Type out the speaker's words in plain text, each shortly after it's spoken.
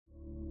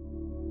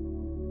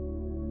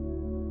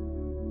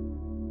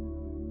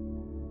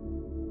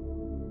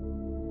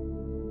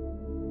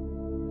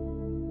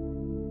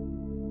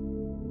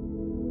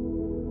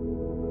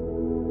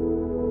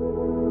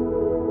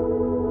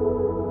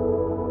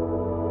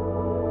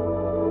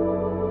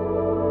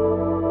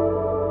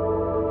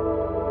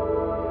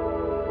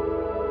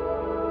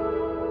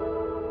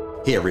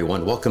Hey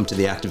everyone, welcome to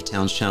the Active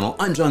Towns channel.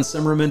 I'm John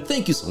Simmerman.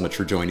 Thank you so much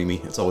for joining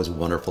me. It's always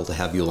wonderful to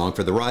have you along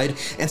for the ride.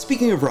 And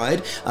speaking of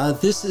ride,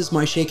 this is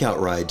my shakeout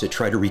ride to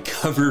try to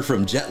recover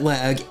from jet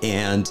lag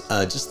and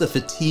just the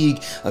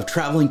fatigue of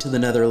traveling to the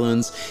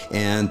Netherlands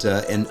and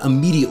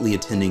immediately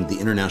attending the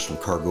International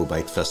Cargo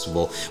Bike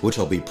Festival, which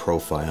I'll be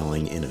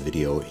profiling in a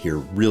video here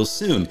real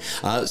soon.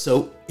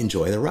 So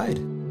enjoy the ride.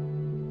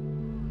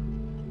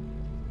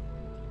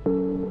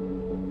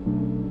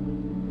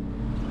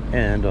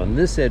 And on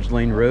this Edge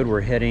Lane Road,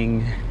 we're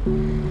heading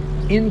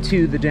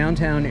into the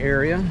downtown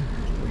area.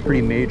 A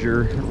pretty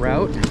major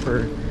route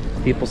for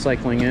people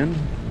cycling in.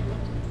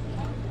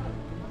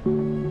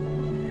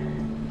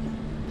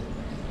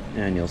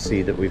 And you'll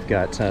see that we've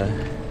got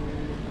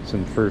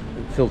some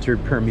filtered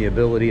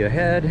permeability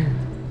ahead.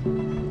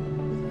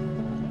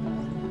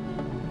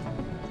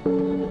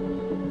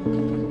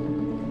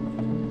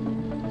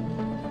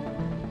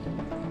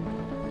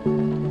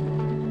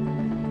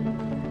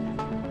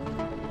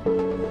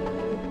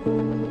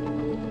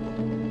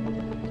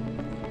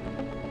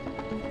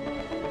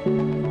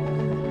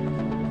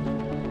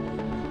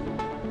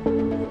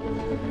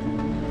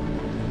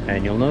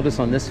 And you'll notice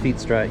on this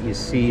Fietsstraat you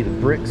see the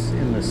bricks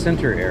in the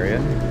center area.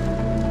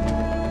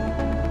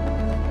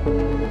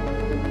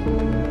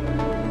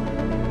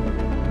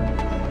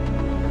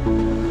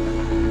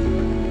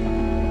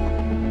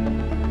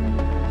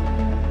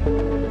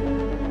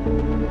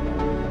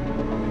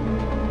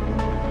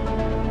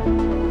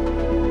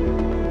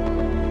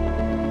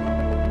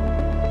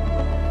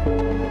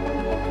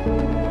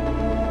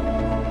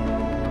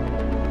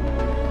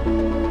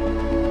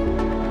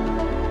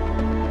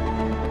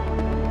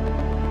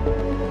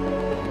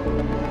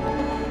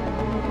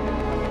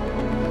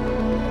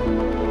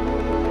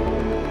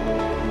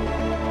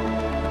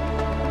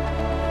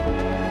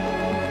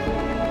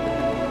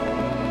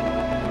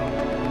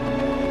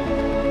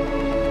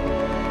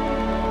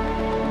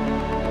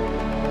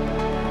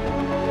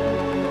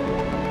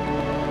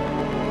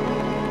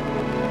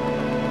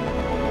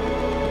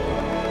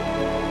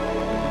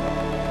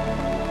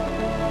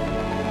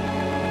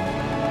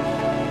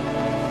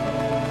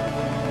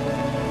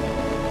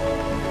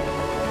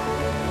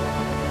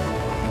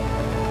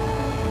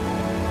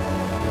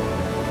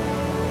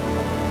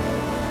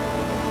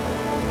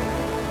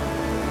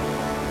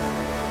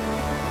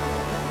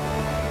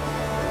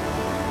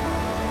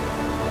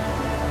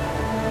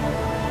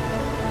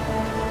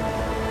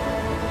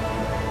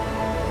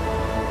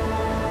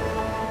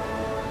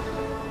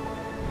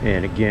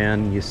 And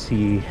again, you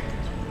see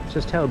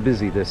just how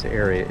busy this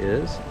area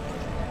is,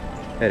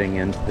 heading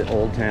into the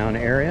Old Town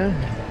area.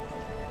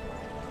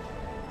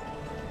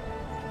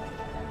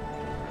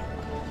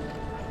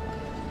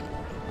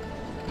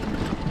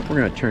 We're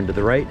going to turn to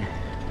the right,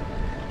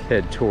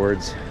 head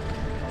towards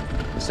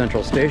the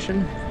Central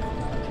Station.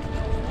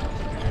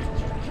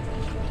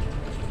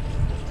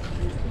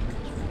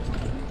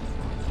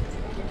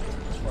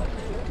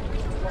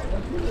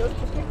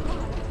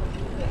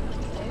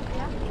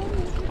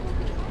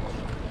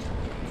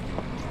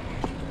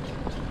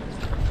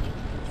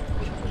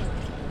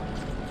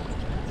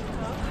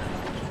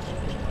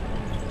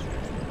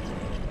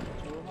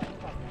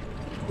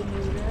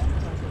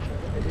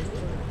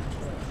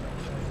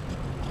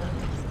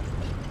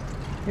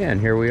 And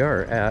here we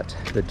are at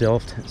the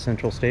Delft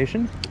Central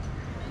Station.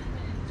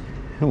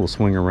 And we'll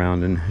swing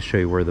around and show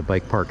you where the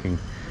bike parking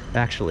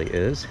actually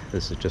is.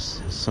 This is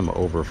just some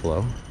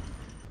overflow.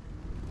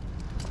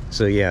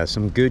 So yeah,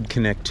 some good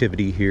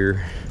connectivity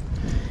here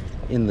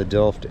in the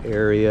Delft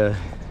area.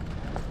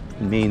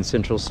 Main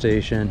Central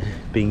Station,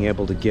 being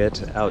able to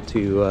get out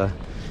to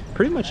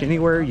pretty much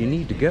anywhere you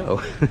need to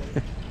go.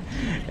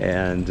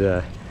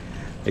 And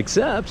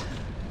except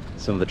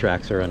some of the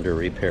tracks are under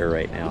repair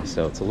right now,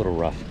 so it's a little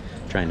rough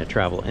trying to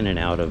travel in and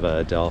out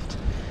of Delft,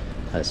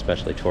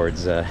 especially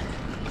towards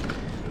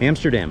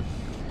Amsterdam.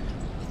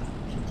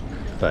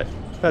 But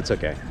that's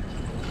okay.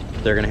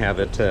 They're gonna have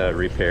it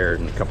repaired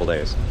in a couple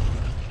days.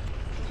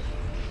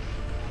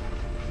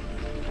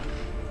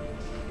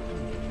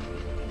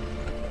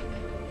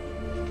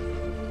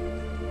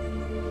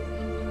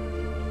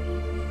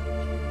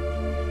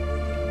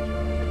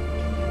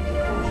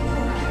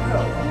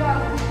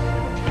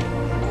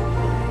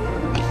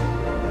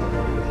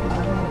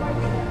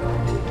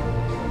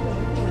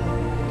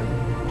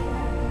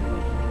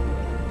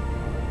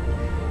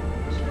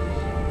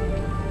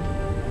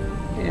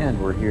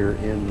 And we're here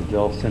in the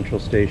Delft Central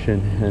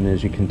Station, and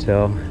as you can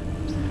tell,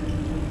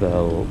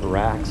 the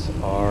racks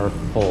are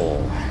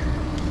full.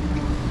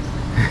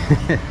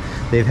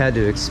 They've had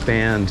to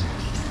expand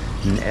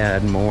and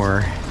add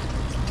more.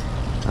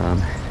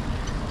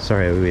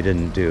 Sorry we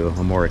didn't do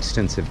a more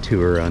extensive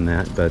tour on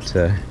that, but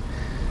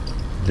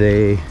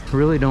they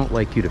really don't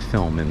like you to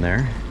film in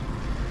there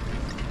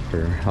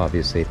for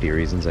obvious safety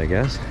reasons, I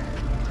guess.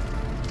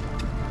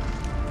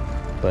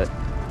 But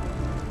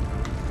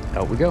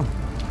out we go.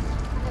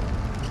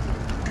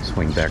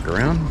 Swing back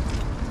around.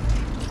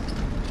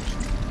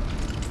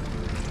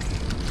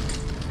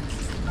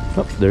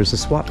 Oh, there's the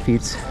swap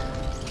feeds.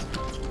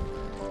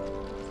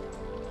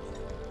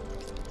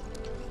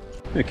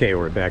 Okay,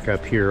 we're back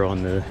up here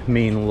on the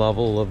main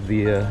level of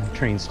the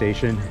train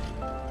station.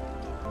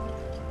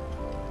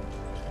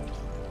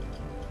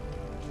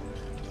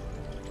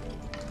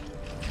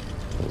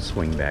 We'll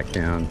swing back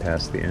down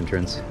past the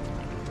entrance.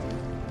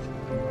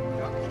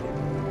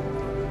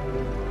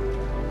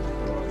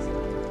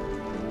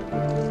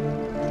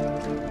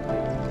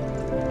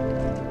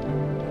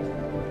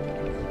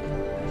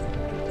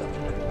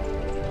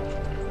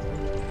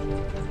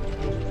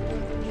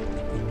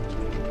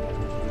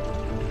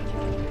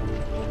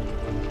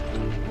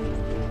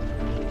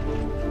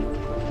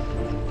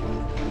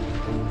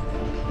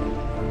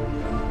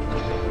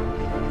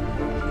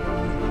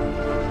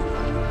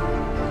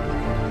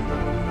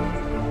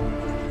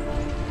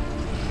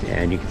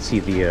 And you can see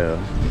the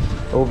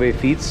Ove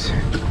Feets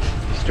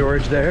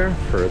storage there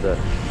for the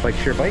bike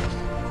share bikes.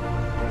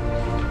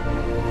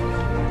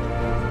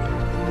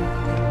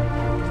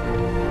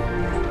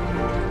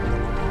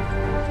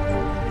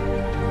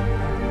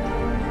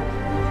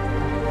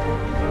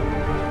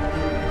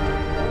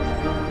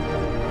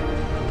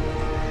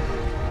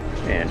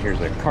 And here's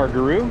a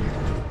Cargaroo.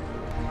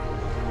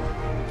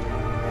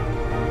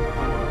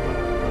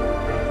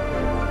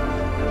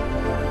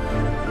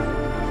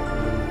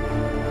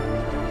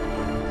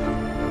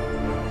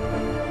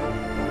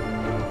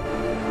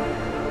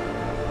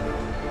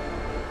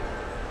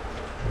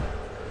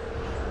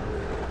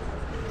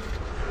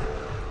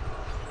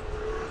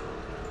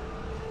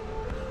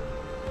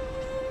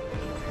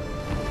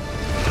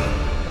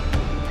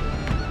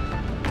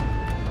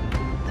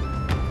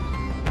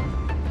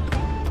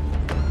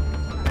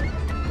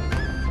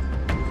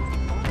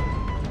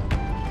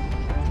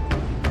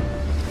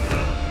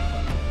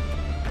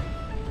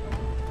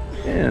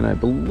 And I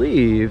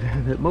believe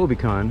that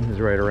Mobicon is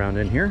right around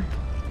in here.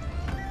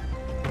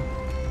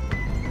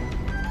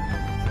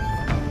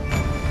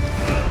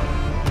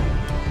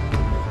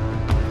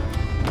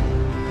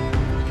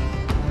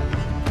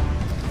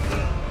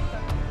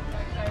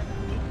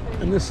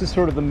 And this is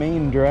sort of the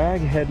main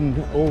drag heading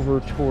over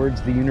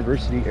towards the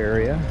university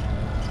area.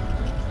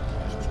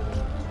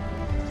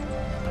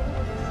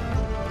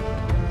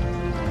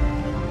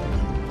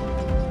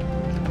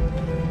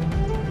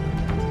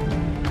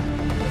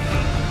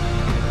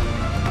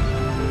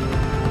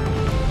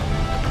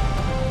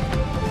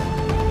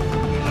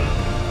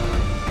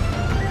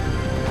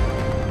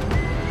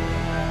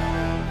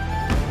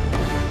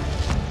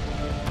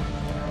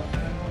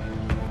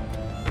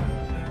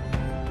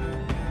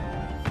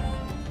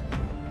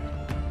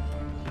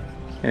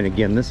 And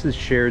again, this is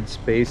shared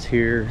space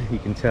here. You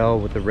can tell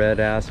with the red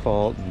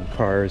asphalt and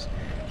cars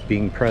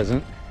being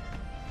present.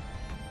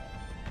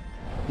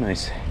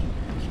 Nice,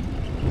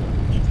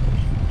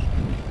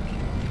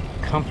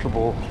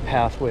 comfortable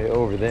pathway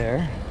over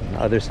there on the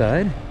other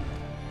side.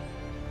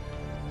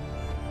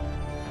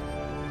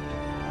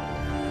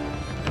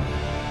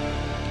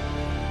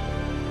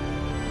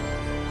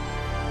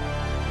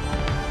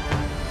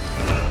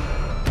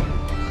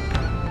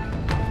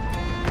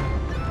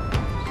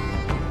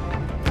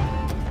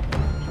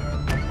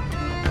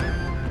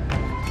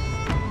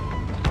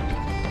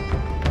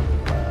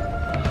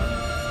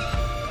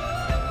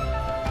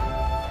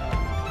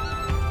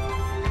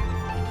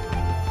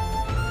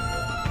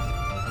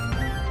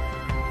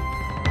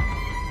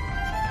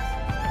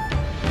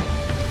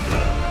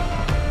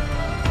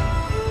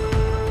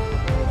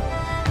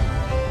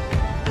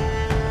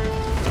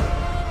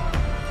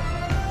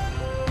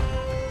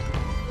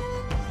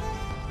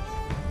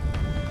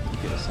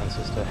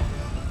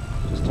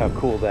 Just how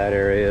cool that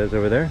area is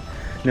over there.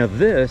 Now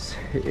this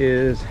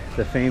is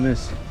the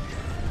famous,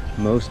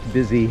 most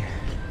busy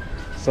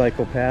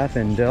cycle path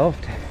in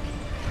Delft,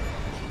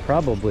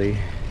 probably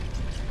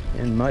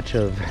in much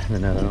of the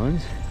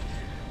Netherlands,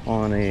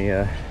 on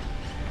a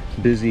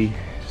busy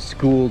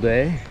school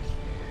day.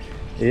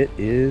 It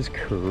is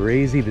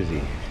crazy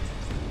busy.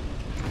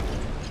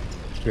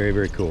 Very,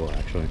 very cool,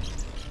 actually.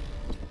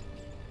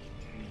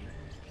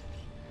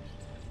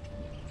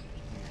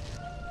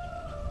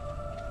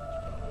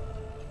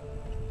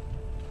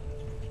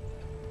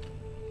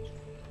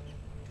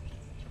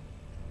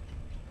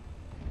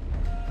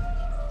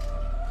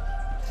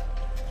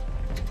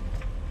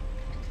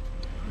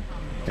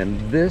 And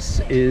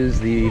this is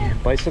the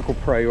bicycle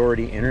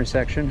priority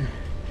intersection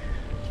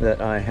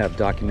that I have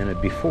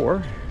documented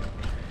before.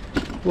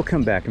 We'll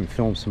come back and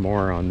film some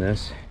more on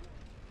this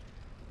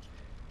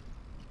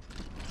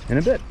in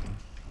a bit.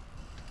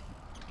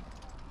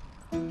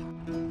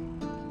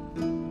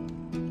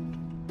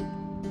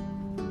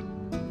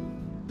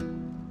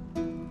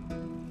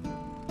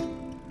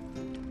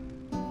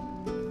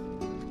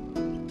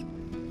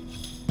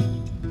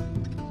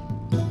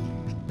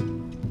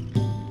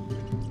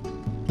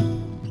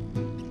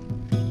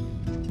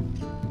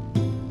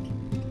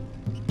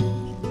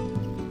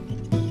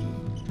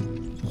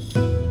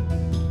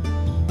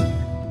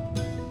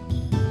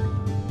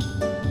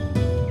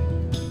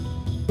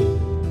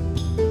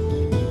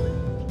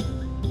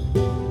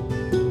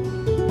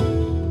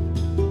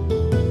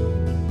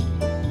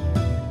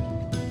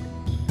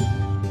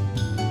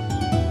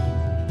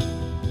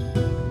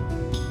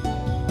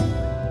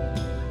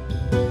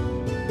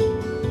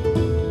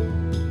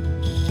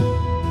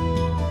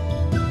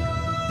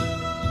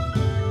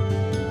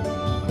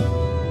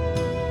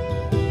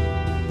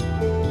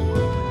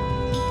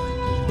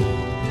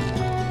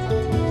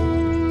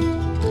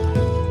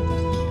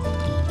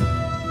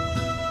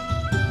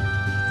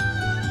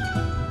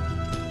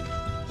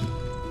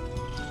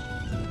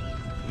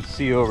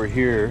 see over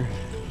here,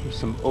 there's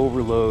some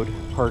overload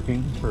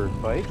parking for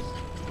bikes.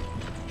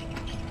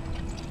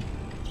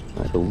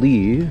 I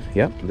believe,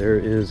 yep, there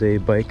is a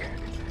bike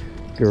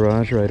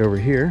garage right over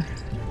here.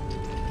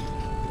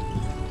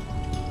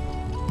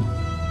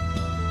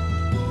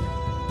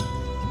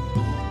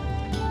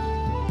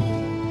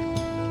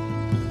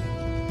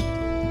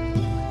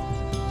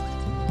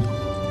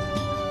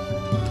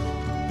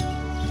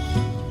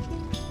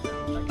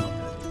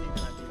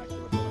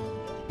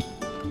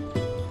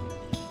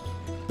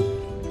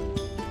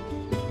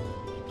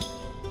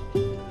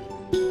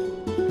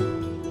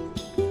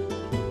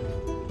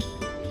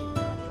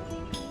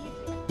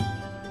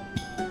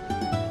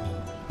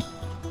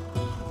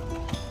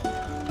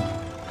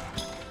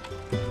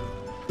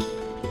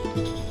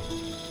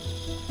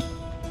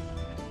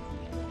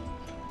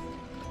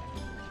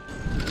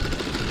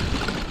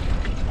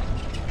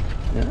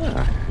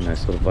 Yeah,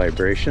 nice little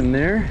vibration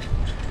there.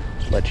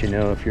 Let you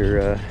know if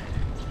you're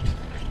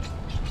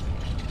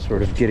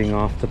sort of getting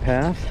off the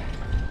path.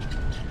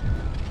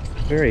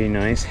 Very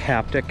nice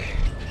haptic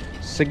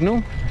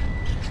signal.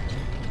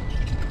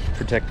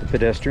 Protect the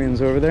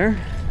pedestrians over there.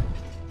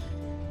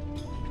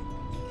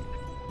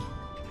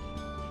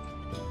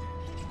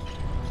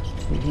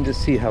 You can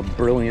just see how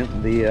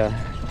brilliant the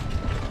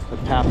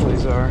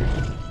pathways are.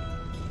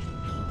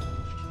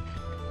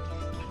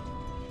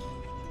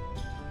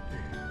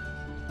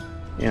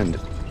 And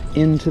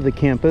into the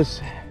campus.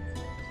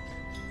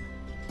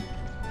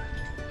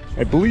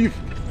 I believe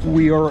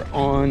we are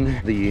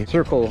on the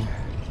circle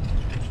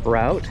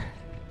route.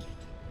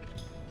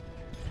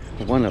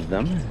 One of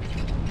them.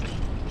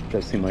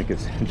 Does seem like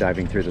it's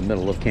diving through the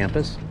middle of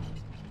campus.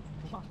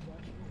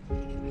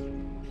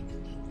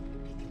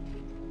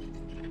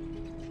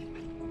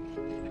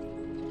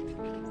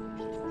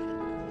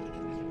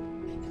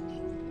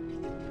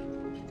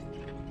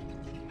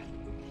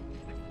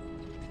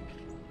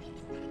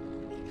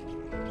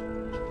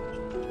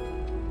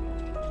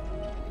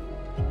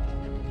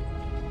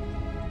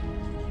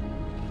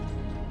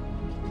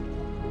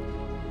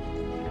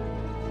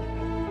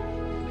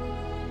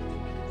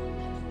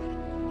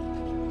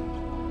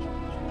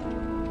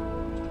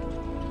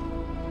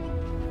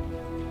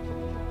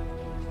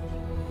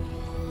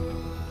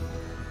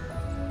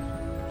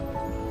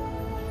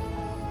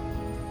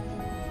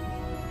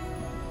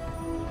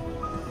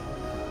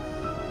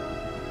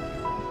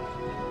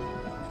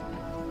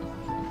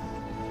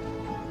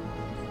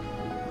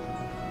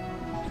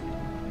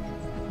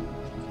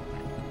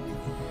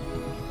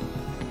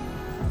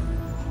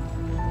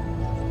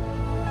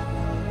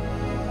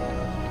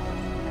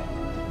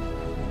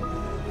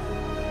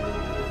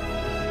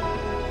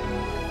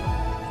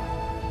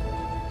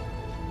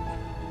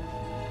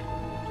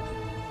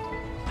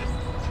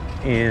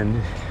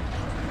 And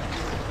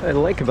what I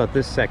like about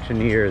this section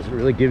here is it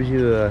really gives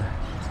you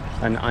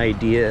an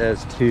idea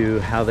as to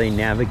how they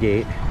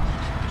navigate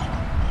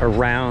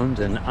around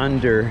and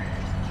under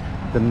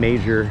the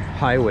major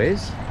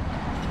highways,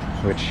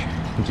 which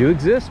do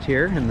exist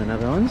here in the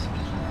Netherlands.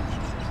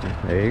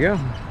 So there you go.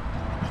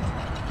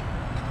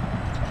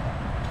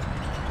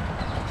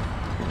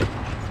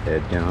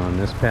 Head down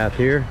this path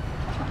here.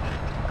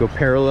 Go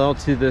parallel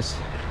to this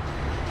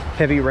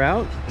heavy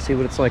route. See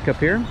what it's like up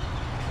here.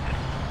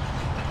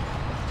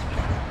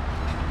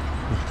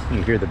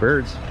 You hear the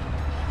birds.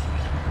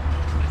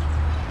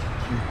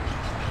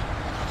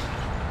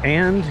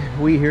 And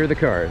we hear the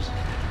cars.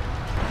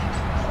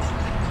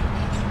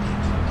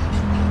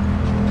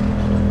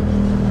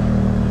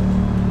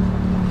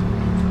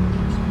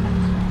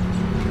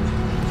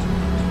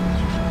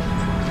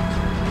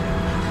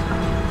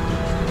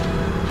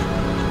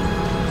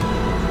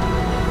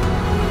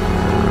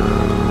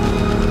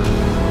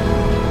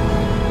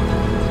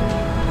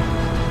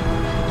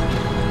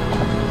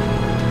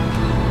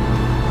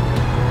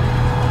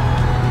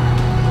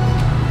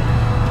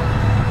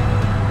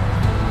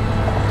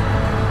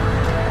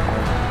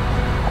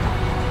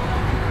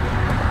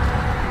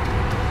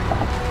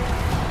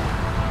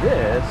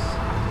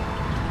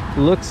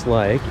 Looks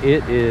like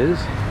it is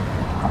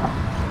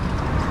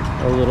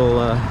a little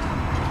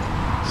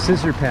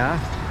scissor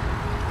path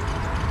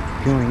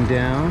going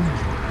down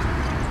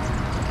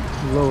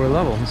lower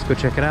level. Let's go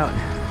check it out.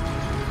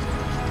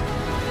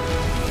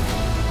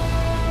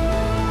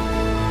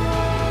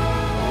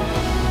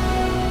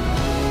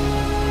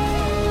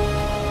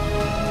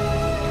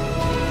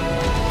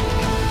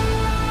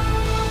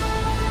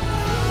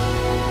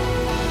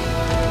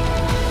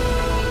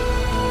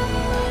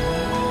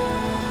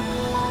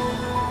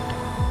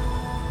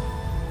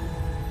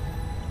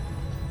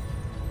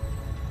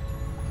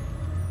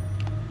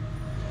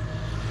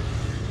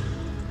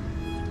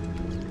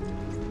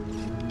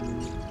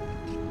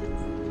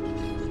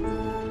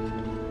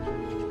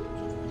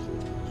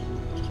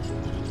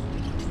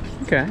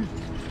 Okay.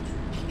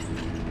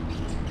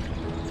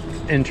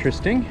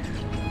 Interesting.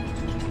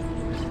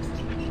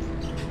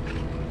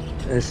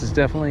 This is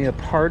definitely a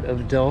part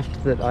of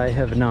Delft that I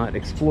have not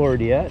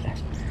explored yet.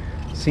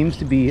 Seems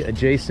to be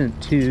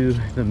adjacent to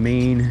the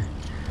main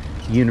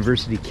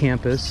university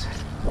campus.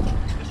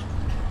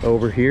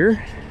 over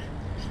here.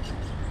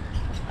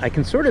 I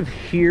can sort of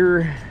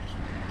hear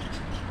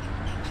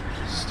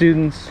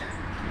students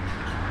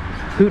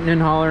hooting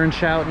and hollering,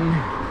 shouting.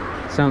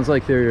 Sounds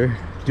like they're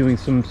doing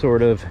some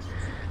sort of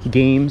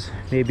games,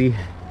 maybe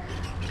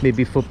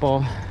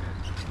football.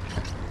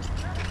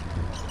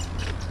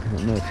 I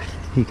don't know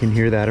if you can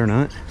hear that or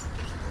not.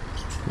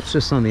 It's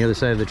just on the other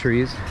side of the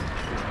trees.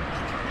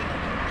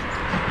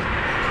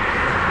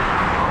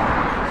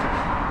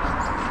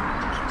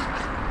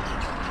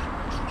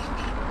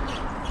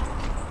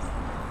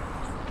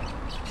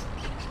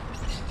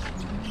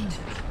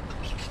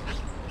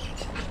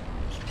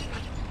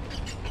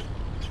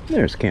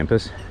 There's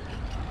campus.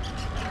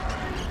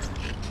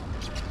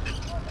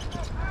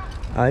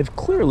 I've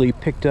clearly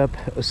picked up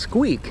a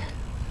squeak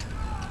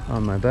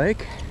on my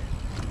bike.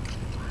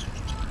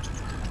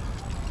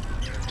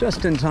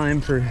 Just in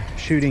time for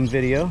shooting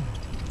video.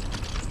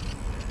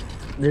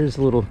 There's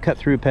a little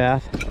cut-through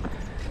path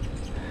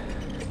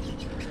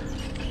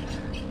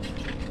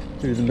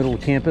through the middle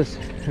of campus.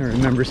 I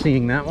remember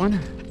seeing that one.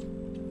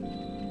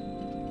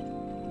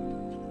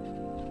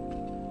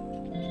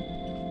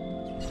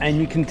 And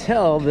you can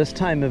tell this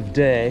time of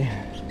day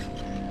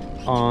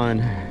on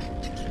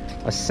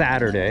a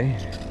Saturday,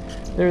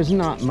 there's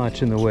not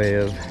much in the way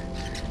of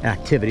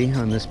activity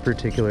on this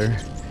particular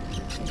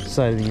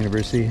side of the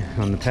university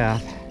on the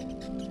path.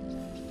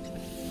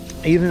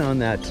 Even on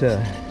that,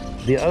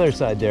 the other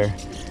side there,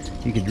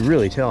 you could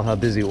really tell how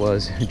busy it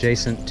was,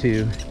 adjacent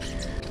to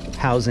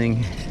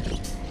housing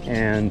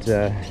and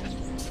the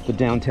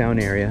downtown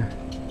area,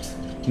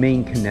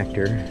 main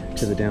connector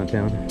to the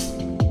downtown.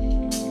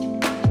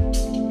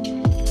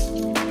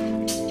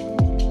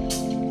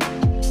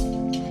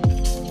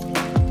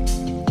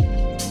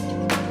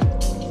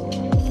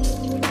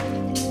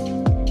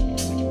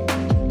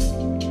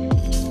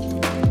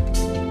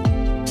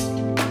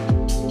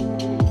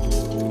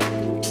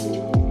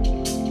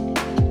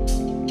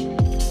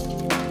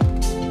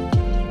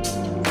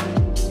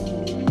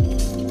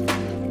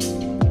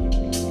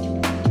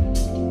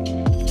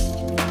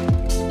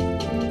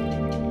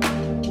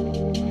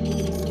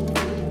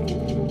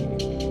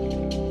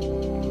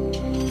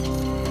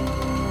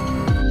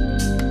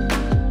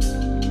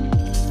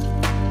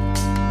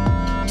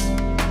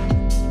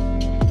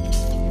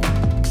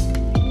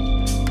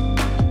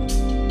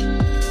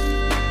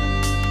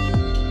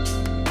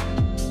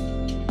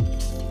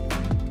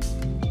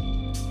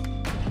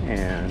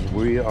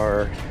 We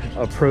are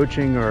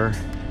approaching our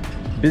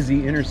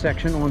busy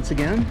intersection once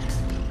again.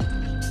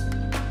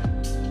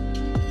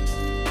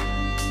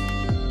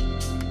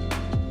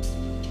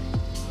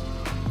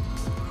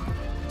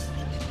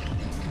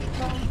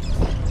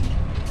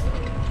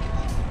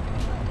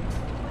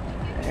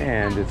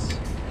 And it's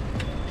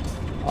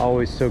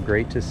always so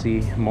great to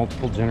see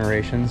multiple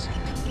generations.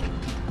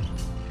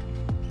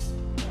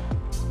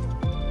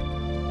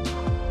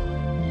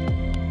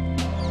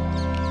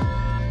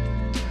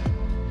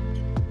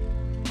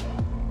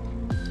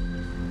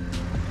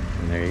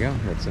 There you go.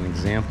 That's an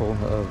example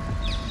of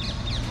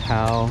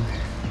how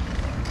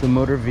the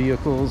motor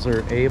vehicles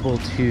are able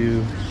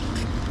to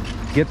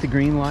get the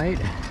green light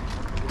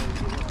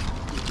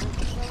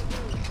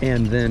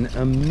and then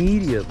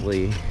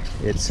immediately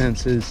it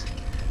senses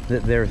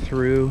that they're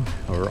through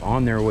or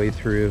on their way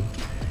through,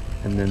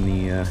 and then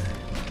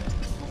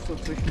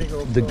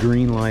the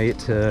green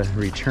light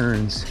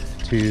returns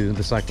to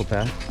the cycle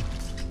path.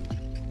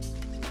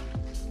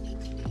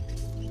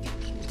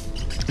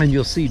 And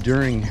you'll see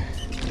during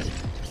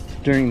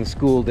the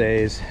school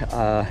days,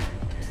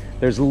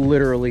 there's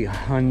literally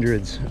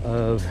hundreds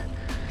of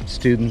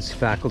students,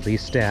 faculty,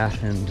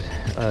 staff, and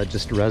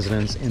just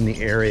residents in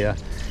the area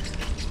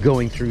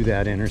going through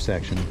that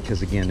intersection,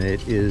 because again,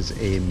 it is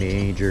a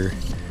major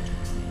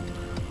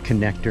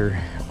connector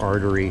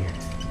artery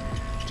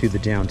to the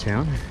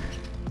downtown.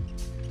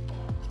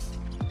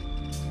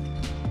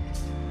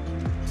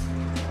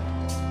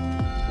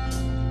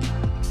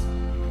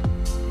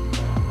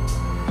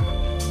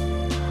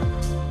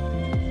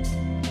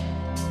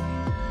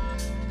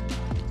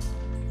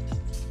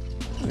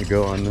 I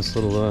go on this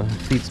little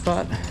feed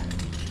spot.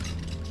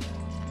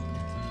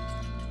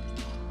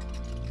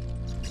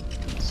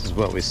 This is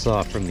what we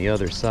saw from the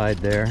other side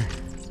there.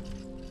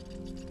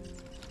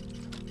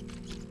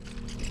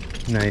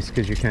 Nice,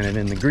 because you're kind of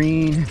in the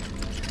green.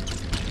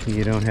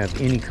 You don't have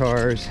any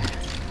cars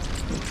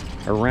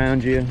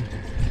around you.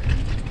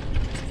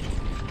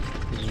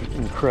 It's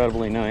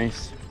incredibly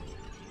nice.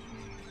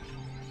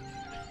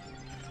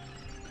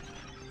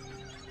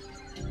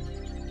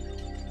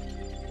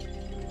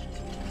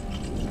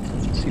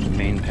 See the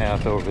main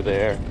path over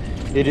there.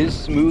 It is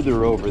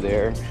smoother over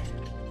there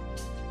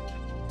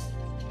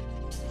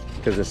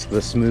because it's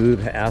the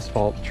smooth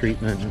asphalt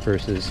treatment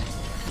versus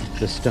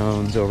the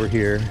stones over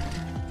here.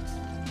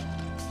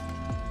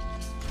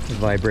 The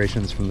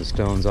vibrations from the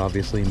stones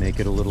obviously make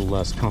it a little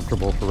less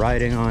comfortable for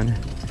riding on,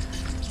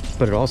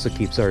 but it also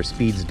keeps our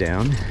speeds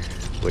down,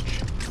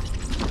 which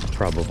is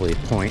probably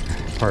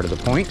part of the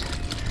point,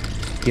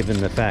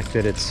 given the fact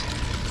that it's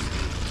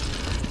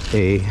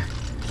a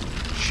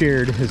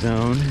shared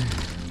zone.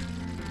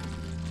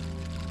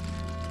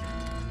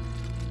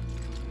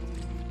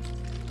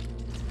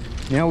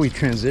 Now we've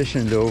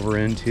transitioned over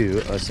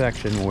into a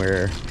section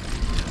where,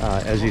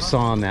 as you saw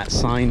on that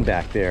sign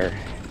back there,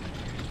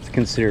 it's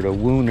considered a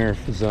Wooner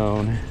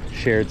zone,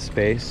 shared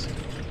space.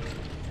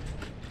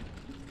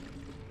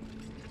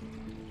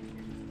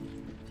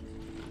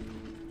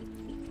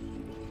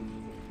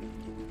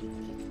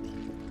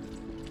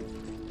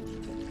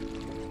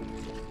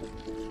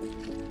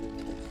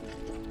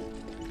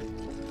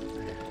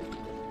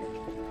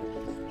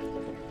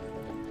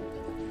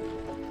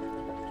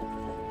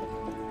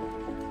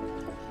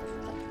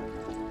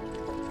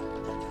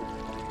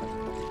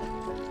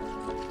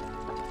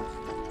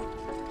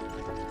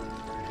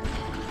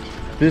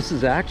 This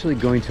is actually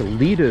going to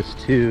lead us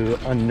to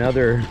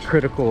another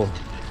critical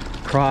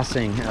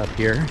crossing up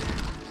here.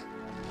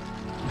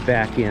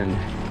 Back in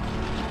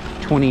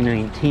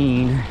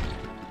 2019,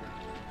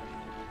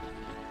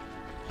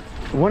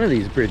 one of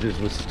these bridges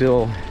was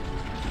still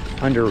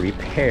under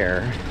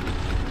repair.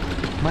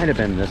 Might have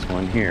been this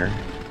one here.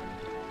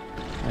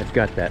 I've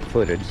got that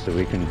footage so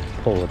we can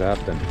pull it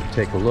up and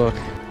take a look.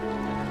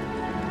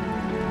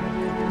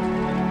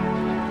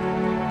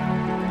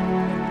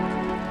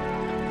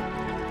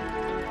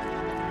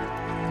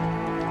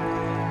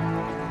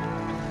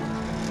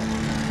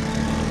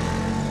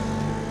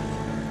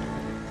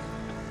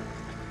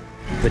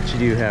 But you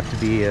do have to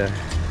be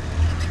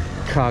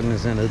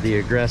cognizant of the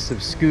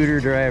aggressive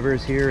scooter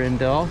drivers here in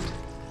Delft.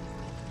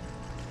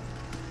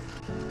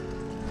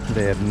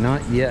 They have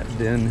not yet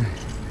been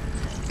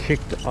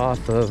kicked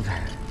off of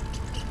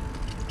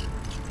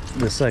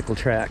the cycle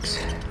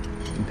tracks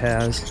and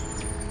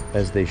paths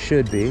as they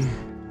should be.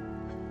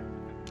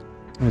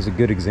 There's a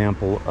good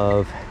example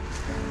of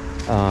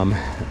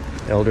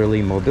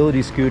elderly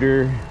mobility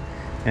scooter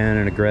and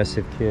an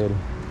aggressive kid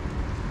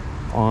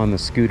on the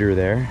scooter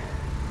there,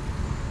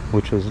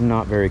 which was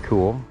not very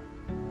cool.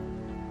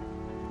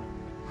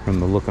 From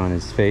the look on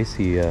his face,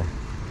 he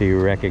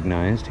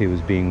recognized he was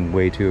being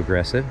way too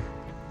aggressive.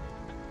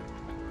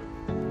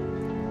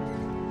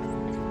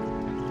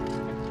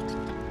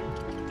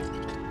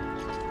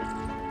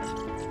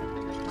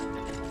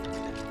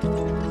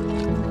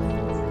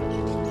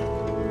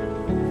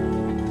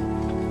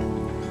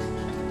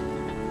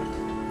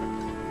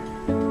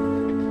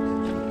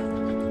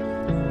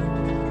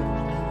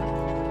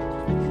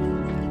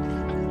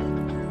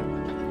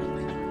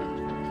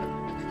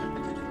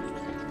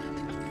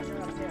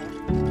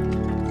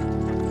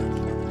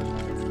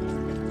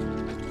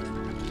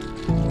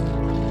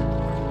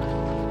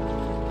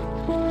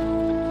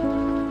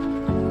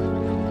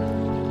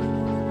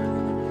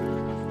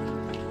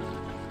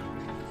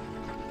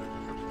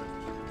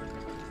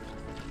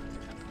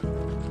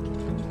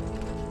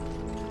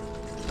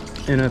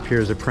 And up here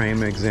is a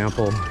prime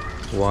example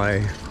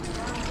why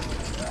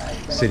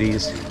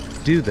cities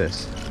do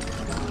this.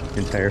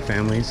 Entire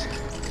families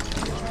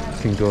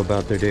can go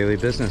about their daily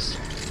business.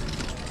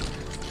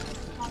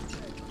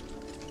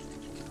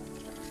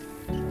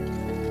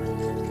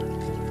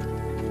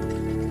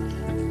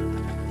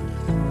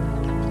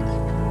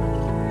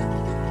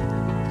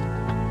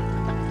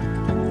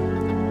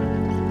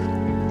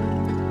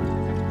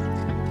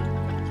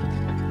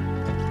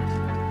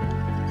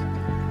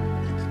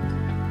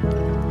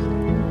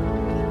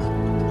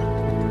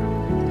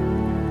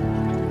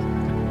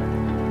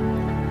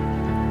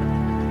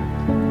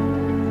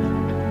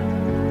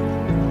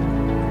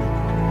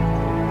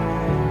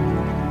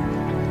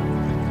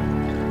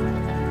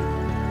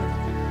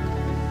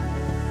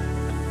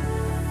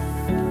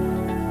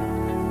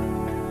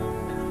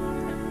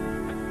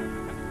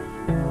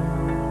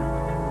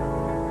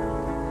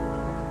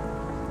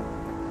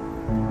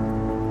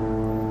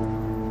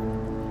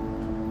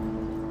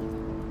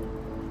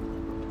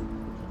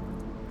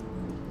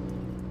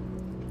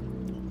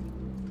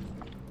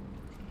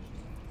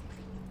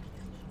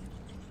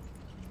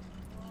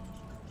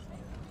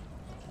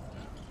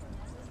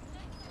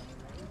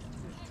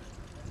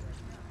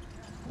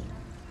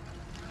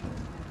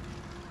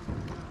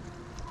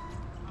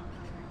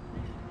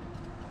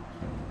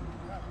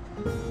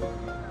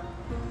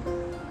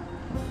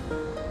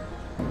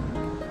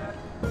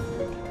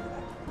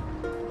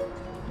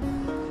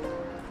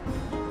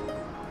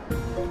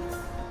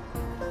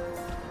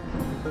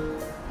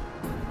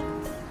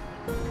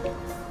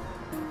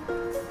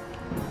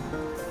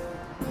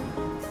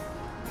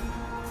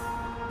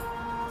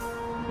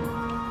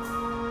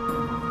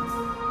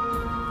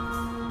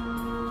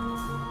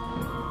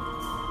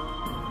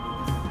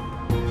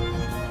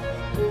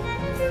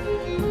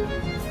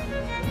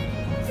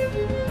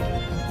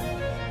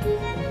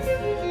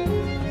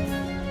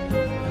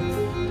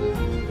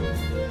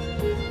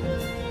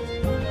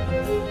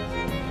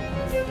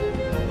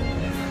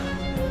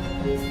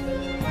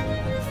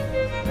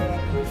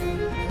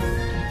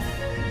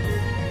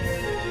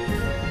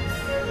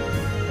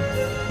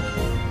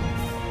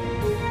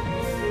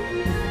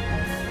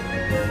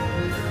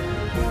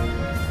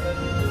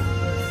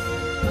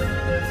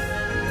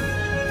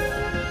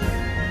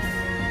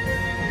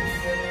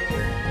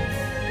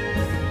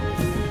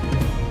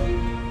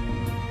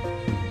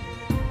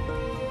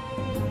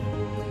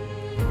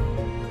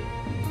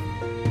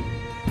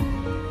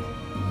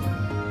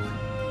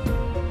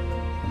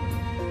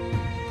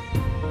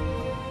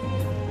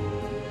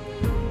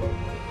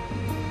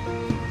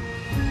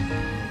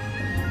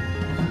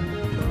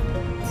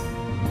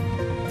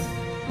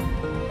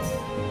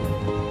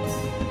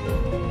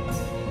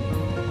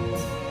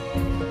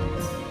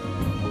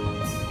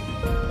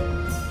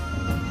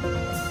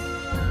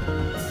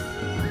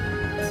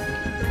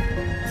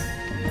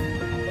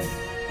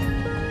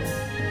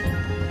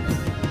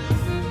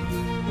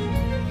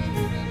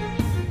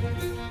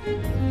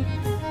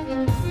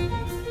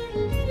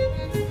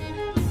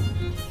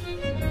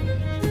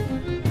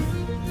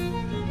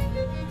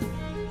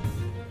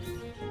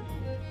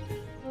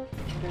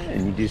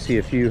 And you do see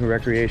a few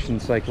recreation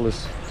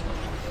cyclists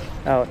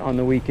out on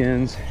the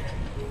weekends.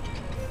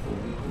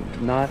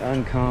 Not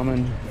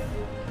uncommon.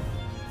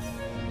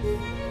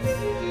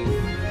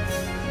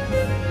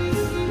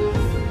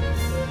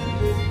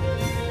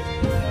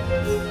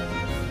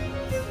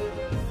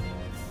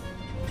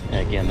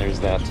 Again, there's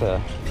that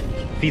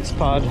Feets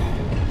pod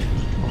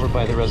over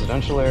by the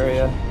residential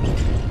area.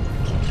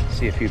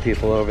 See a few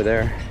people over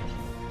there.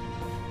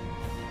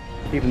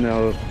 Even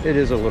though it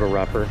is a little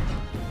rougher,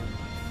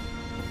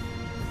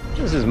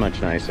 this is much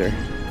nicer.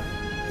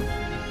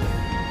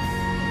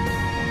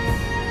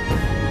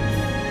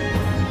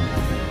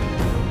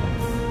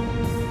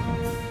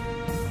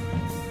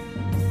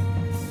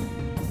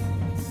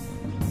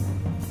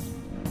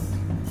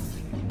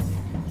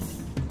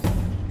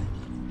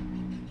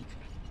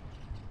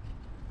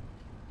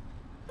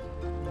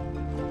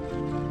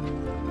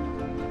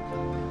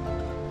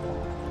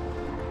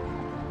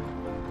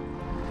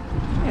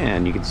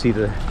 And you can see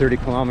the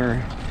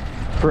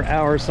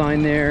 30km/h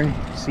sign there. You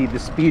see the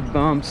speed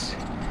bumps.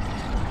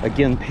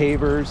 Again,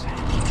 pavers,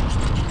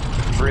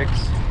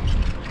 bricks,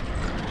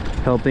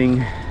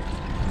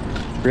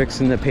 bricks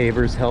and the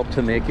pavers help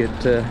to make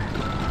it a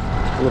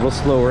little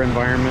slower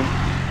environment.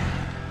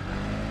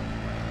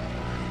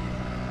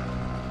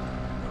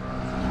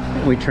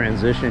 And we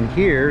transition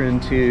here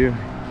into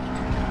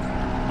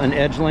an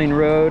edge lane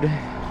road.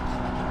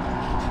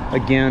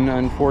 Again,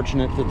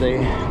 unfortunate that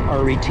they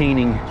are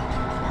retaining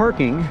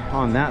parking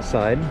on that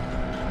side.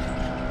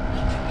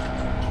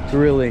 It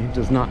really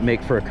does not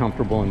make for a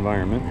comfortable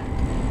environment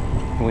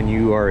when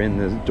you are in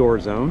the door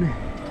zone,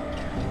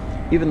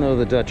 even though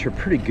the Dutch are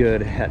pretty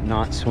good at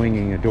not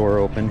swinging a door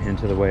open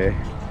into the way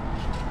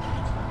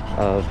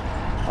of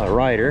a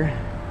rider.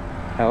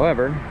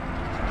 However,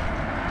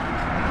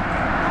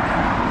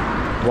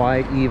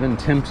 why even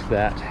tempt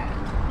that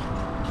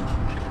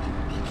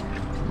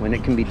when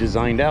it can be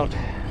designed out?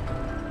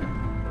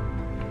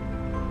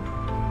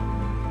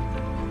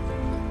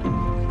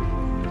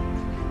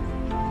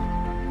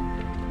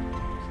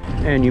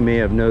 And you may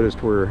have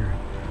noticed we're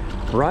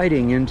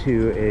riding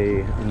into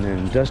an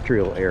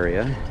industrial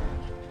area.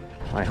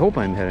 I hope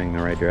I'm heading in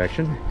the right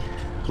direction.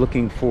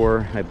 Looking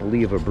for, I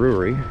believe, a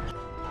brewery.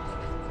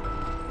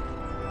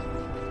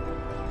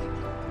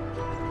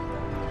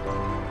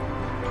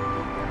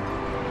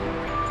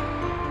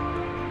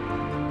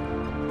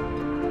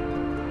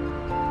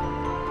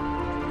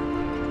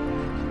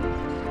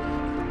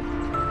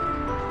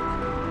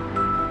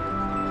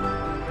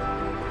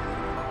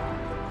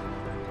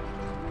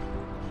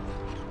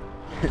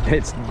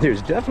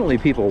 There's definitely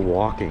people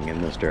walking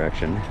in this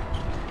direction,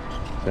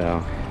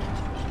 so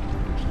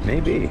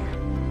maybe.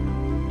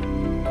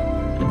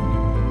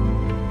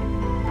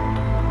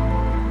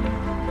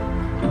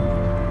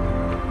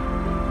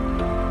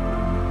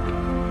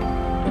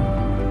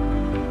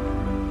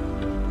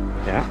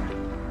 Yeah,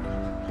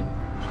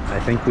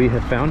 I think we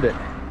have found it.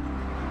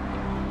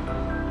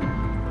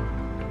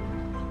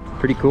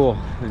 Pretty cool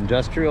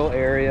industrial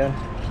area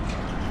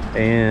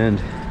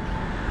and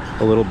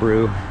a little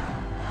brew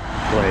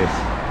place.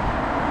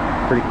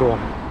 Pretty cool.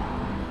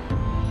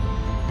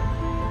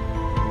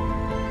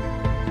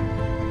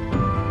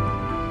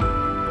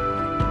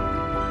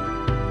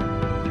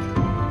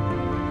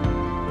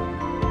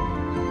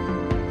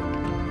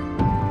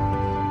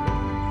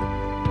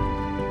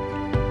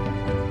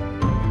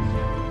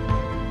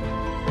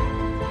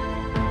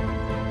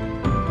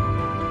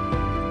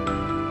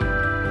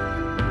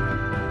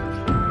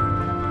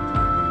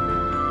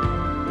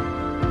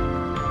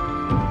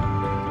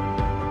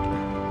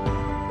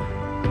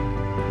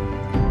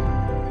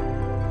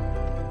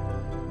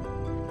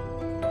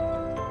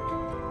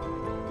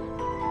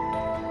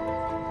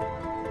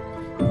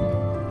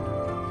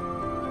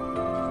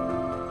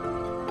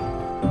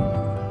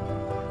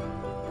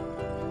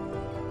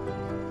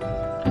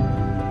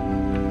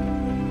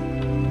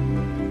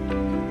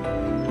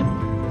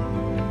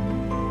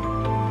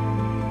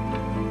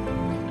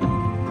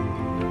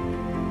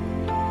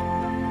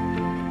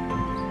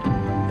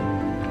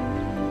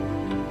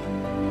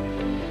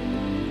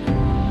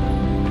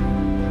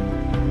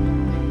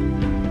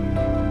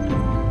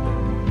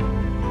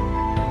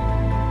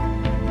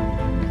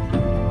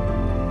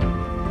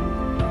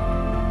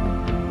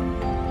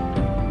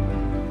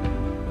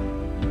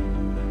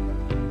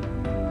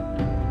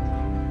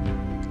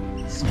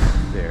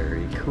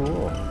 Very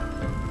cool.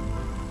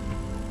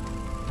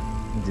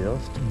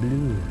 Delft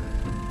blue.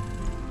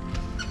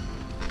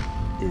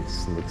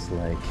 This looks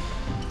like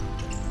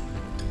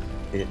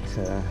it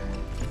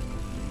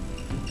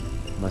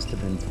must have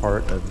been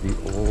part of the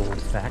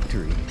old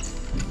factory.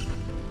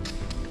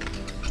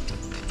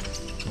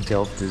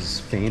 Delft is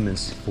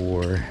famous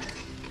for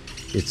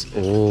its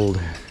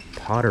old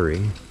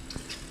pottery.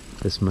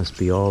 This must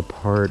be all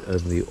part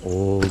of the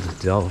old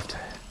Delft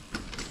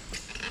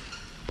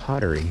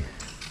pottery.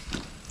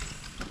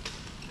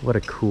 What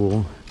a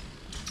cool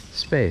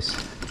space.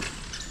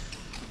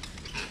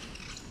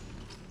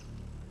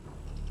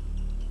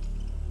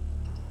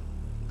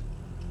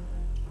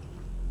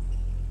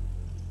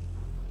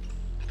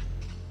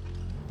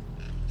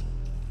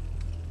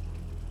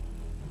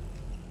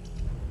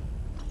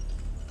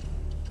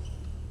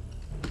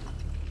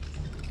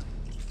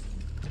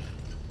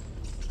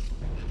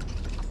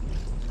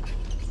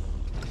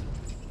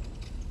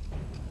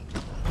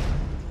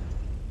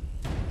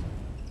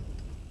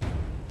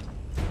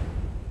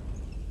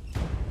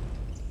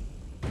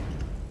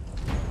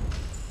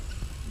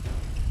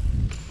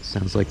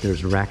 Sounds like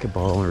there's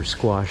racquetball or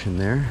squash in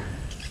there.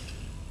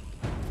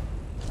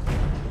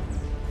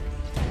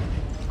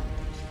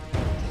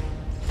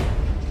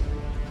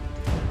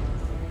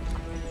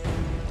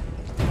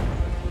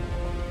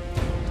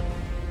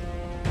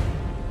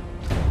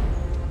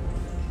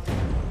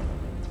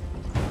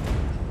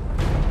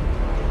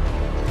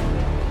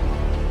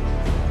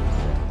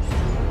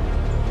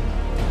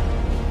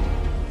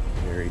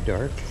 Very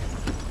dark,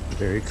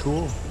 very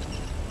cool.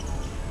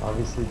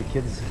 Obviously the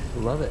kids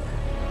love it.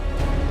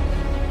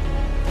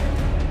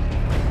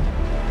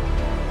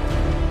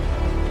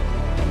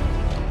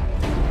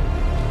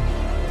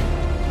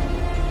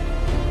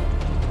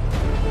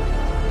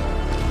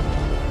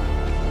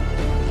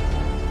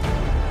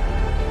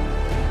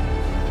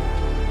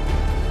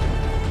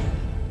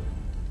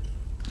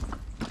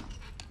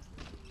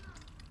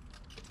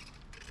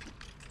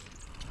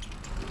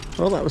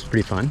 Well, that was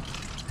pretty fun.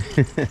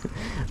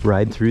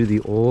 Ride through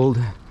the old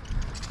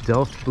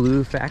Delft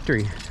Blue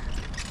factory.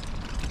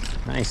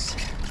 Nice.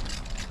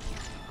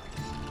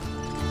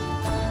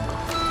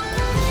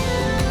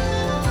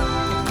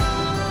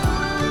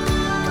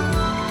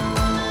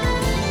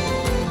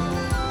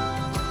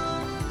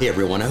 Hey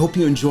everyone, I hope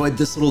you enjoyed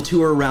this little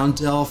tour around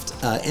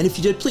Delft, and if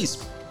you did,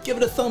 please give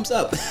it a thumbs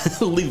up,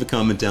 leave a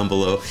comment down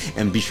below,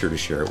 and be sure to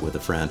share it with a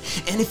friend.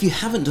 And if you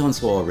haven't done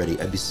so already,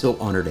 I'd be so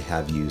honored to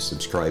have you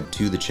subscribe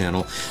to the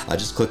channel.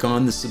 Just click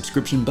on the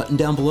subscription button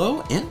down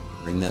below and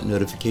ring that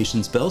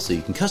notifications bell so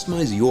you can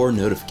customize your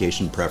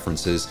notification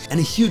preferences. And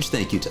a huge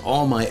thank you to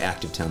all my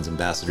Active Towns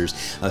ambassadors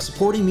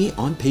supporting me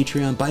on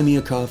Patreon, Buy Me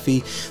a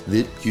Coffee,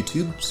 the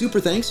YouTube super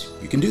thanks,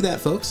 you can do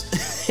that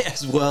folks,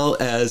 as well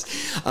as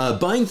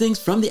buying things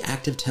from the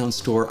Active Town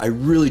store. I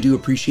really do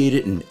appreciate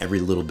it, and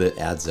every little bit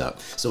adds up.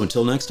 So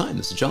until next time,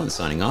 this is John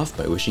signing off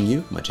by wishing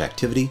you much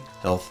activity,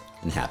 health,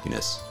 and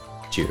happiness.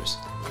 Cheers.